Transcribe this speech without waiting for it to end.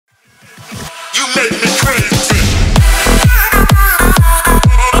make me crazy.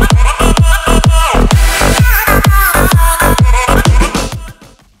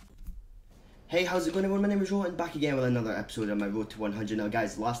 Hey, how's it going everyone? My name is Ess Rawr and back again with another episode of my road to 100. Now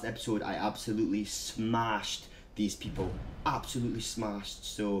guys, last episode I absolutely smashed these people. Absolutely smashed.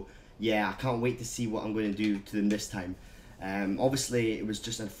 So yeah, I can't wait to see what I'm going to do to them this time. Obviously it was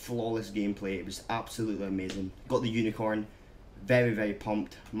just a flawless gameplay. It was absolutely amazing. Got the unicorn. Very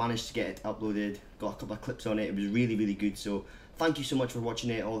pumped. Managed to get it uploaded. Got a couple of clips on it. It was really good. So thank you so much for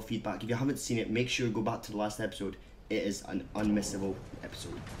watching it, all the feedback. If you haven't seen it, make sure you go back to the last episode. It is an unmissable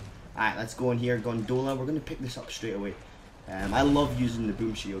episode. Alright, let's go in here, Gondola. We're going to pick this up straight away. I love using the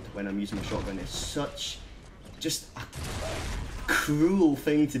boom shield when I'm using my shotgun. It's such just a cruel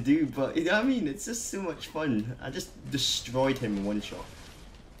thing to do, but you know what I mean? It's just so much fun. I just destroyed him in one shot.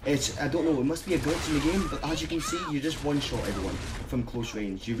 I don't know, it must be a glitch in the game, but as you can see, you just one-shot everyone from close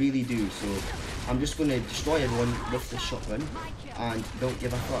range. You really do, so I'm just going to destroy everyone with this shotgun and don't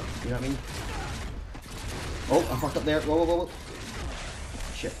give a fuck, you know what I mean? Oh, I fucked up there. Whoa.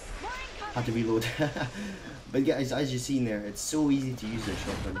 Shit. Had to reload. But guys, as you've seen there, it's so easy to use this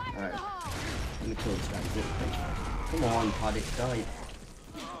shotgun. Alright. I'm gonna kill this guy. Come on, Paddock, die.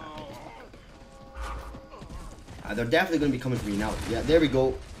 They're definitely gonna be coming for me now. Yeah, there we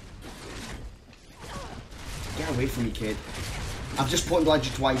go. Get away from me, kid. I've just point blanked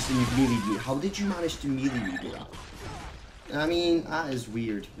you twice and you've meleeed me. How did you manage to melee me with that? I mean, that is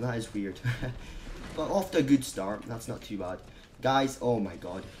weird. That is weird. But off to a good start. That's not too bad. Guys, oh my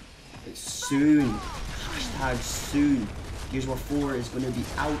god. It's soon. Hashtag soon. Gears of War 4 is going to be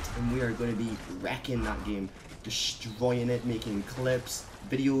out and we are going to be wrecking that game. Destroying it, making clips,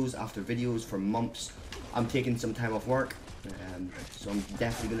 videos after videos for months. I'm taking some time off work. So I'm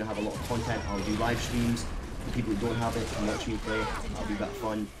definitely going to have a lot of content. I'll do live streams. For people who don't have it can watch me play. That'll be a bit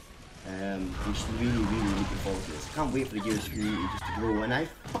fun. I'm just really looking forward to this. I can't wait for the Gears community just to grow. And I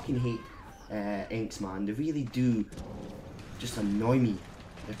fucking hate inks, man. They really do just annoy me.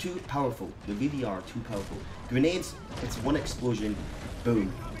 They're too powerful. They really are too powerful. Grenades, it's one explosion,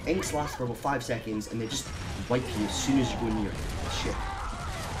 boom. Inks last for about 5 seconds and they just wipe you as soon as you go near. Shit.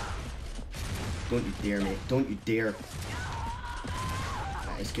 Don't you dare, mate. Don't you dare.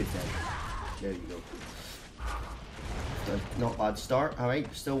 It's good then. There you go. Not bad start.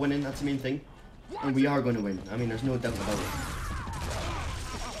 Alright, still winning. That's the main thing. And we are going to win. I mean, there's no doubt about it.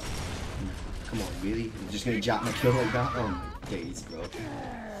 Come on, really? You're just going to jack my kill like that? Oh my days, bro.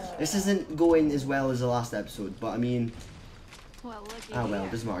 This isn't going as well as the last episode, but I mean... well,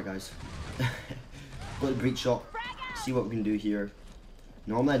 doesn't matter, guys. Got a breach shot. See what we can do here.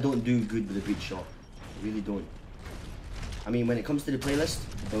 Normally I don't do good with a breach shot. I really don't. I mean, when it comes to the playlist,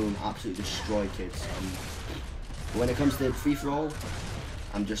 boom, absolutely destroy kids. But when it comes to free-for-all,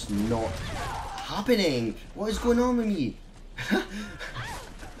 I'm just not happening. What is going on with me? Oh,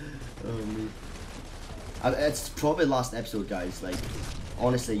 man. It's probably last episode, guys. Like,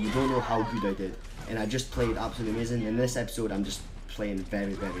 honestly, you don't know how good I did. And I just played absolutely amazing. In this episode, I'm just playing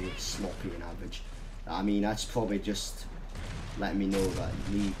very sloppy and average. I mean, that's probably just letting me know that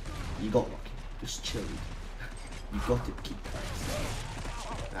you got lucky. Just chill. You got to keep that.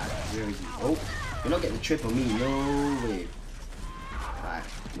 Where is he? Oh, you're not getting the trip on me. No way. Alright,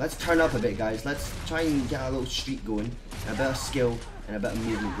 let's turn up a bit, guys. Let's try and get a little streak going. A bit of skill and a bit of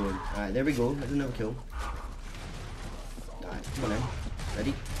movement going. Alright, there we go. That's another kill. Alright, come on in.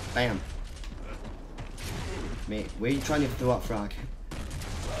 Ready? Bam. Mate, where are you trying to throw up frag?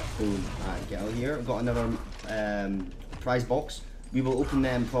 Boom. Alright, get out of here. I've got another prize box. We will open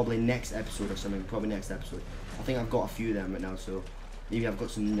them probably next episode or something. Probably next episode. I think I've got a few of them right now, so maybe I've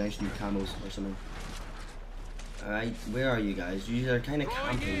got some nice new camos or something. Alright, where are you guys? You are kind of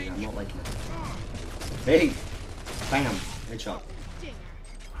camping. I'm not liking it. Hey! Bam! Headshot.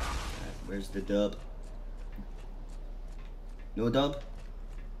 Where's the dub? No dub?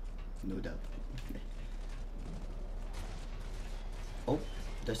 No dub. Oh,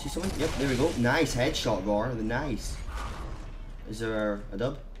 did I see someone? Yep, there we go. Nice headshot, Rawr. Nice. Is there a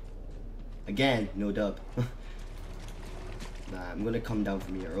dub? Again, no dub. Nah, I'm gonna come down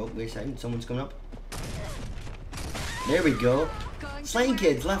from here. Oh, wait a second. Someone's coming up. There we go. Slaying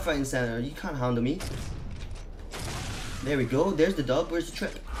kids, left, right, and center. You can't handle me. There we go. There's the dub. Where's the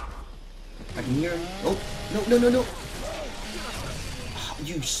trip? I can hear him. Oh, no. Oh,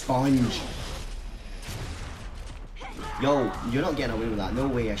 you sponge. Yo, you're not getting away with that. No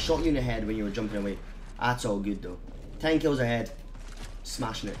way. I shot you in the head when you were jumping away. That's all good, though. 10 kills ahead.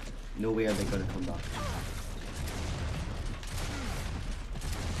 Smashing it. No way are they going to come back.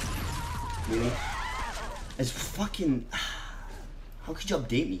 Really? It's fucking... How could you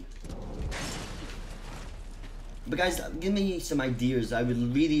update me? But guys, give me some ideas. I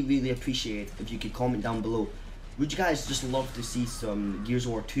would really appreciate if you could comment down below. Would you guys just love to see some Gears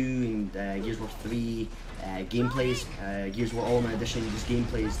of War 2 and Gears of War 3 gameplays, Gears of War Ultimate Edition, just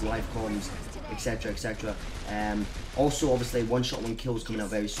gameplays, live comms, etc, etc. Also, obviously, One Shot One Kills coming out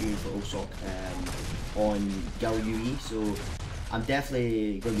very soon for OSOC on Gal UE, so I'm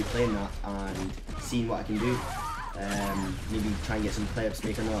definitely going to be playing that and seeing what I can do. Maybe try and get some clips,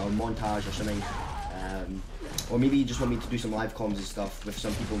 make another montage or something. Or maybe you just want me to do some live comms and stuff with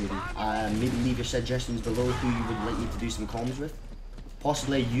some people maybe. Maybe leave your suggestions below who you would like me to do some comms with.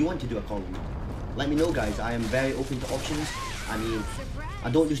 Possibly you want to do a comm. Let me know, guys. I am very open to options. I mean, I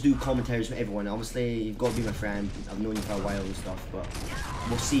don't just do commentaries with everyone. Obviously, you've got to be my friend. I've known you for a while and stuff, but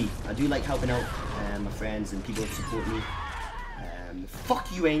we'll see. I do like helping out my friends and people that support me.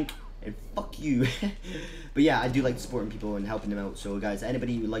 Fuck you, Ink. And fuck you. But yeah, I do like supporting people and helping them out. So guys,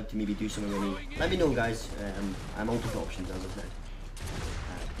 anybody who would like to maybe do something with me, let me know, guys. I'm open to options, as I said.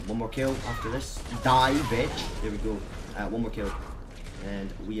 One more kill after this. Die, bitch. There we go. One more kill.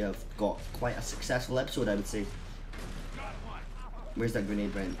 And we have got quite a successful episode, I would say. Where's that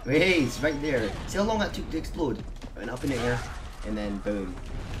grenade, Brent? Hey, it's right there. See how long that took to explode? Went up in the air, and then boom.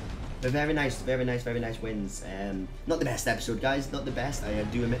 But very nice wins. Not the best episode, guys, not the best, I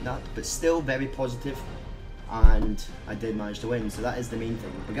do admit that, but still very positive, and I did manage to win, so that is the main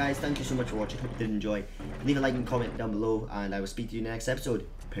thing. But guys, thank you so much for watching, hope you did enjoy. Leave a like and comment down below, and I will speak to you in the next episode.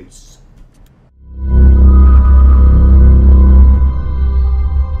 Peace.